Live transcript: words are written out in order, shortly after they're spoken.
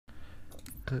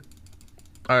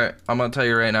Alright, I'm gonna tell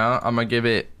you right now, I'm gonna give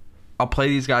it... I'll play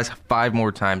these guys 5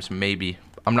 more times, maybe.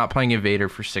 I'm not playing Invader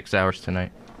for 6 hours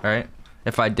tonight, alright?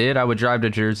 If I did, I would drive to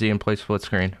Jersey and play split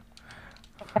screen.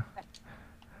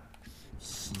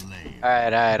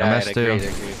 Alright, agreed.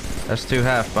 S2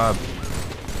 half, Bob.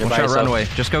 One shot runway.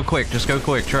 Just go quick,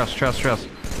 Trust.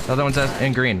 The other one's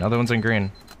in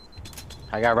green,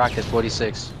 I got rockets,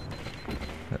 46.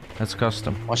 That's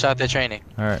custom. One shot they're training.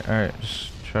 Alright,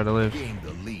 just try to live.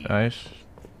 Nice.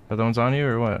 The other one's on you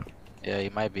or what? Yeah, he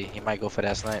might be. He might go for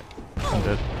that snipe. I'm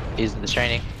dead. He's in the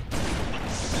training.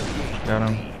 Got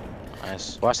him.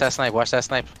 Nice. Watch that snipe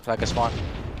so I can spawn.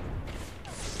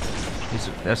 He's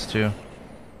S2.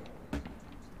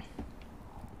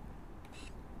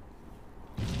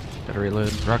 Gotta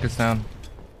reload. Rockets down.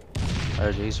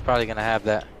 He's probably gonna have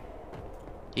that.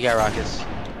 He got rockets.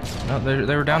 No,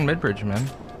 they were down mid-bridge, man.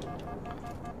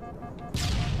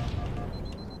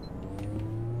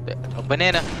 A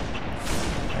banana.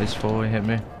 He's full, he hit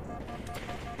me.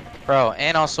 Bro,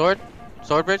 and on sword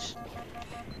bridge.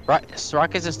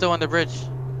 Rockets is still on the bridge.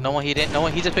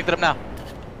 He just picked it up now.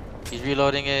 He's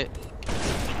reloading it.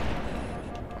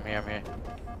 I'm here.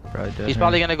 Probably dead. He's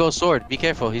probably gonna go sword. Be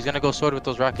careful. He's gonna go sword with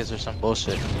those rockets or some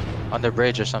bullshit. On the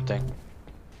bridge or something.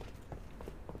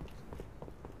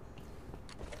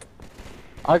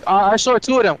 Our sword,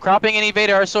 2 of them. Cropping and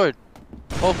Evader, our sword.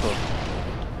 Both of them.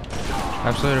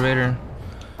 Absolute Evader.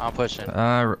 I'm pushing.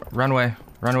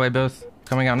 Runway both.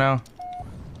 Coming out now.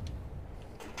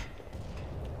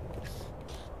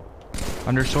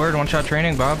 Under sword, 1-shot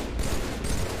training, Bob.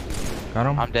 Got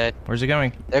him. I'm dead. Where's he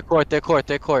going? Their court.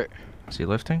 Is he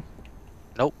lifting?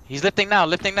 Nope. He's lifting now,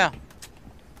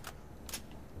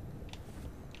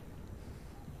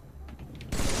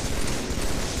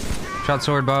 Shot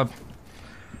sword, Bob.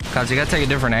 Cause you gotta take a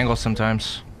different angle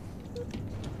sometimes.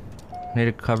 Need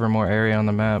to cover more area on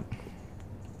the map.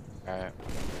 Alright.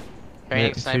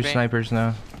 Training, sniping. 2 snipers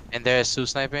now. And there's Sue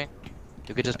sniping.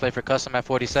 You could just play for custom at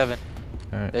 47.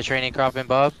 Alright. They're training cropping,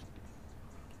 Bob.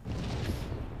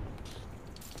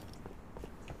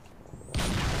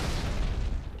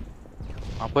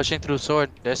 I'm pushing through sword.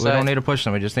 We don't need to push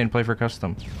them, we just need to play for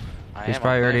custom. He's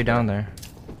probably already down there.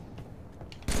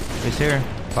 He's here.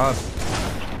 Bob.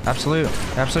 Absolute,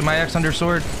 my X under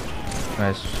sword.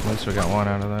 Nice. At least we got 1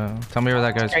 out of that. Tell me where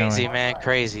that guy's going.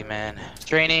 Crazy man.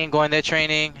 Training, going there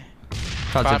training.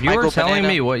 Kozzn, if you were telling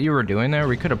me what you were doing there,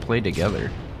 we could have played together.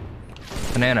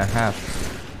 Banana, half.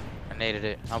 I needed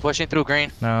it. I'm pushing through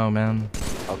green. No, man.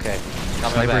 Okay.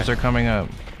 Snipers are coming up.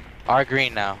 Our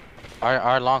green now.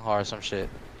 Our long haul or some shit.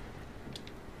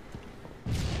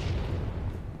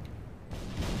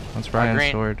 That's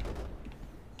Brian's sword.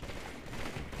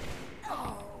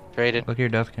 Traded. Look at your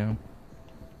death cam.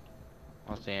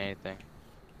 I don't see anything.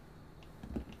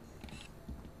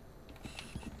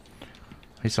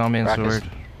 He saw me in Rockets. sword.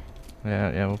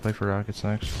 Yeah, we'll play for rockets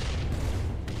next.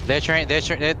 They're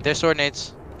sword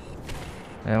nades.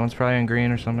 Yeah, one's probably in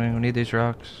green or something. We need these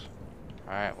rocks.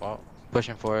 Alright, well,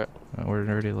 pushing for it. We're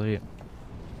already late.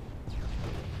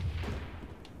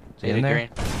 Is he in Maybe there? green.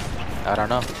 I don't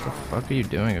know. What the fuck are you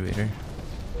doing, Evader?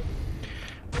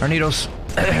 Tornadoes.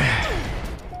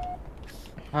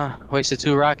 Wasted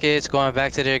 2 rockets, going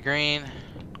back to their green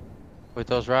with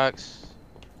those rocks.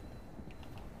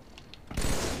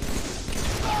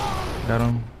 Got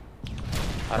him.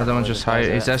 Other one's just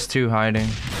hiding. He's S2 hiding.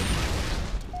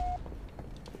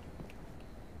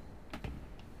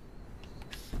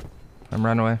 I'm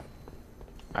running away.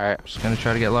 Alright. Just gonna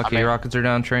try to get lucky. Rockets are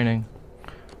down training.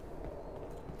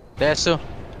 There's Sue.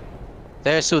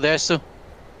 It's a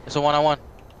 1-on-1.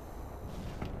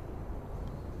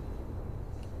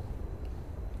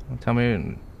 Tell me.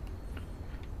 I'm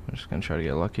just gonna try to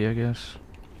get lucky, I guess.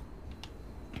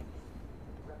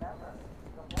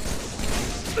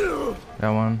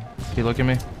 Got one. Can you look at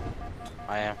me?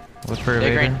 I am. What's for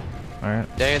Evader? Alright.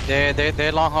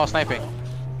 They're long haul sniping.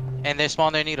 And they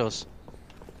spawn their needles.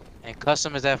 And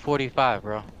custom is at 45,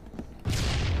 bro.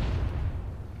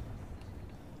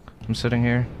 I'm sitting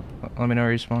here. Let me know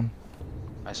where you spawn.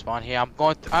 I spawn here. I'm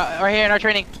going right here in our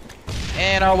training.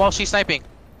 And while she's sniping.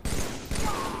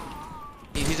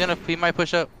 He might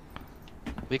push up.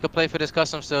 We could play for this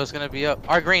custom still. It's gonna be up.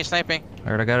 Our green sniping.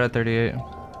 Alright, I got it at 38.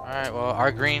 Alright, well,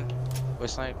 our green with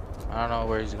snipe. I don't know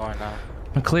where he's going now.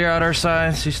 I'm clear out our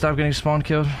side so you stop getting spawn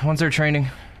killed. Once they're training.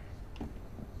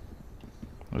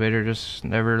 Vader just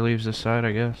never leaves this side,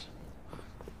 I guess.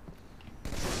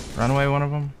 Runway, one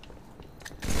of them.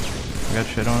 I got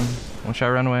shit on. 1-shot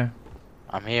runway.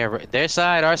 I'm here. Their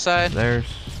side, our side. Theirs.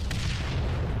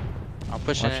 I'm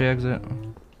pushing Watch the exit.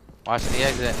 Watching the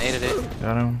exit. Naded it.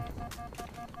 Got him.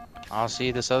 I'll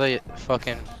see this other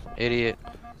fucking idiot.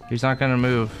 He's not gonna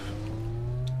move.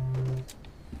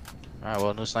 Alright,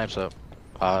 well, new snipes up.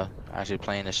 Actually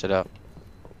playing this shit up.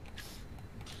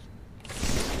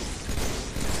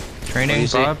 Training,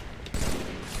 Bob.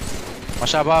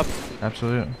 Watch out, Bob.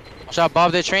 Absolute. Watch out,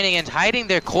 Bob. They're training and hiding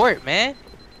their court, man.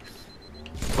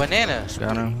 Banana.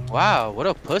 Got him. Wow, what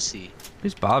a pussy.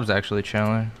 These Bob's actually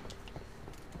chilling.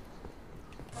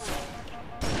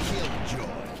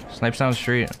 Snipes down the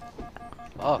street.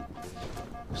 Oh,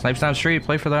 Snipes down the street.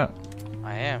 Play for that.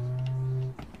 I am.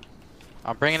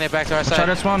 I'm bringing it back to our Shot side.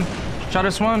 us one. Shot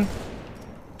us one.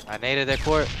 I naded their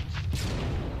court.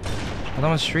 I'm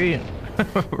on the street.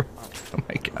 Oh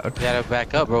my god. We gotta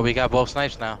back up, bro. We got both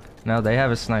snipes now. No, they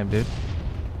have a snipe, dude.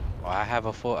 Well, I have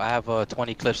a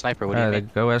 20 clip sniper. What do you Alright,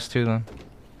 mean? go S2 then.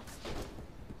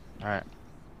 Alright.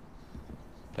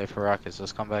 Play for rockets.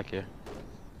 Let's come back here.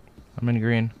 I'm in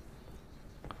green.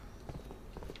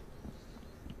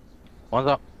 One's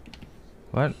up.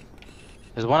 What?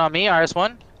 Is one on me?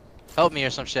 RS1? Help me or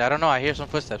some shit. I don't know. I hear some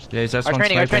footsteps. Yeah, he's S1 Our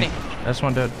training, sniping.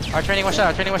 S1 dead. Our training, one shot.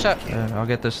 Our training, one shot. Yeah, I'll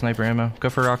get this sniper ammo. Go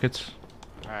for rockets.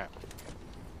 Alright.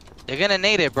 They're gonna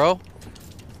nade it, bro.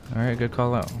 Alright, good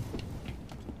call out.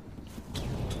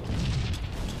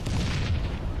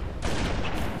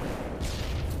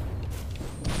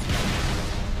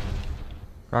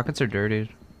 Rockets are dirty.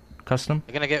 Custom?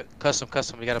 They're gonna get custom.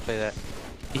 We gotta play that.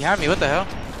 Behind me, what the hell?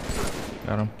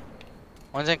 Got him.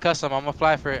 One's in custom. I'm gonna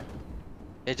fly for it.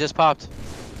 It just popped.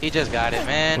 He just got it,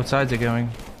 man. What side's it going?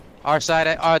 Our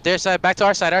side, their side. Back to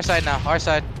our side now. Our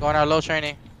side. Going our low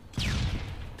training.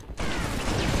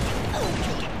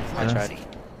 I tried.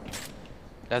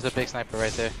 That's a big sniper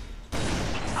right there.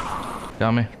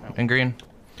 Got me. In green.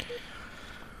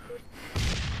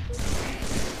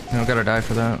 You don't gotta die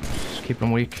for that. Just keep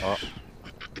them weak. Oh.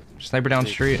 Sniper down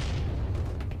street.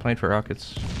 Playing for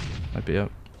rockets. Might be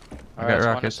up. I got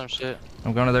rockets. Some shit.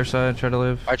 I'm going to their side. Try to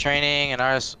live. Our training and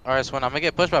RS1. I'm gonna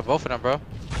get pushed by both of them, bro.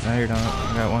 No, you're not.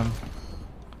 I got one.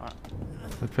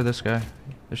 Look for this guy.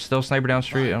 There's still a sniper down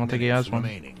street. I don't think he has one.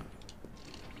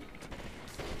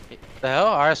 The hell?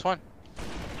 RS1.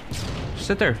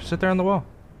 Sit there. Sit there on the wall.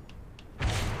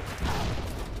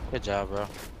 Good job, bro.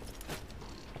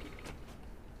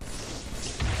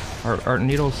 Our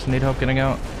needles need help getting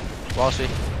out. Wall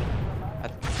Street.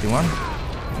 See one?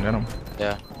 I got him.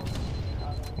 Yeah.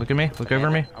 Look at me. Look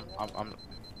over me.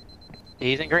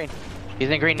 He's in green. He's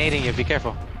in green nading you. Be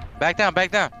careful. Back down. Back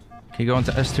down. Can you go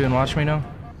into S2 and watch me now?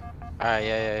 Alright,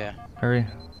 yeah. Hurry.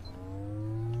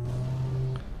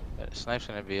 That snipe's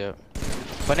gonna be up.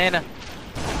 Banana.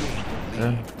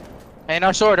 Dead. And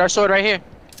our sword right here.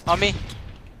 On me.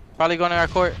 Probably going to our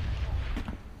court.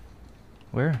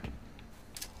 Where?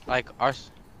 Like ours.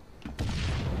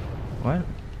 What?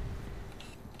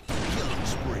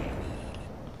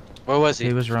 Where was he?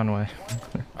 He was runway.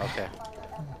 Okay.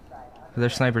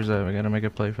 There's snipers up. We gotta make a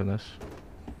play for this.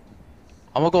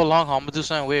 I'm gonna go long haul. I'm gonna do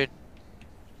something weird.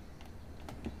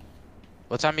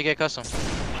 What time you get custom?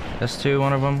 S2,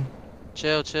 one of them.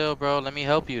 Chill, bro. Let me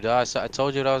help you, dog. I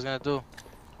told you what I was gonna do.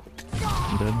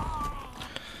 I'm dead.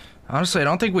 Honestly, I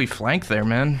don't think we flank there,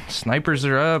 man. Snipers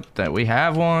are up. That we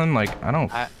have one. Like, I don't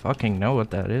fucking know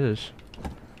what that is.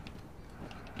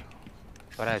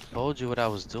 But I told you what I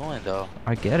was doing, though.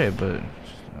 I get it, but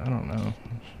I don't know.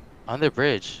 On the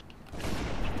bridge.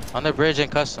 On the bridge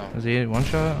and custom. Is he one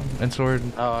shot? And sword?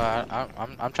 No,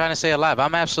 I'm trying to stay alive.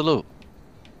 I'm absolute.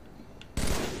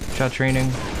 Shot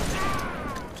training.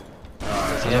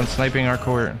 Someone sniping our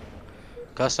court.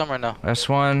 Custom or no?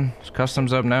 S1.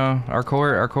 Custom's up now. Our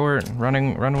court.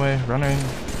 Running, runway, running.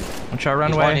 One shot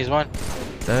runway. He's one.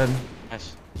 Dead.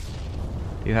 Nice.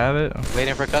 You have it?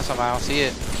 Waiting for custom. I don't see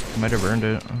it. Might have burned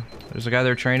it. There's a guy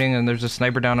there training, and there's a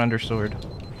sniper down under sword.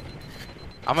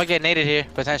 I'm gonna get naded here,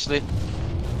 potentially.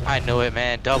 I knew it,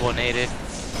 man. Double naded.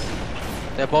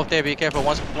 They're both there. Be careful.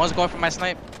 One's going for my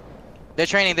snipe. They're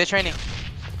training.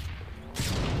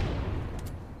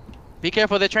 Be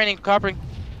careful. They're training. Coppering.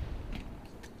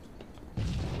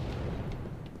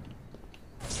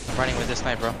 I'm running with this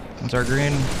snipe, bro. It's our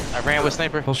green. I ran with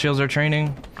sniper. Full shields are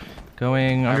training.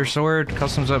 Going under sword.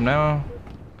 Customs up now.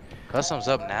 Custom's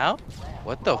up now?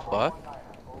 What the fuck?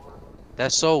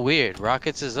 That's so weird.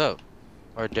 Rockets is up.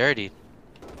 Or dirty.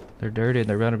 They're dirty.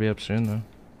 They're about to be up soon, though.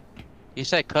 You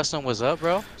said custom was up,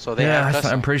 bro? So they have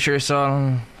custom. I'm pretty sure I saw it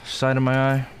on the side of my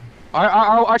eye.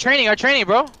 Our training,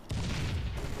 bro.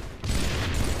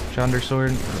 Shot under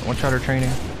sword. One shot our training.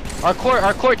 Our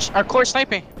court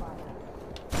sniping.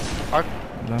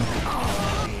 Done.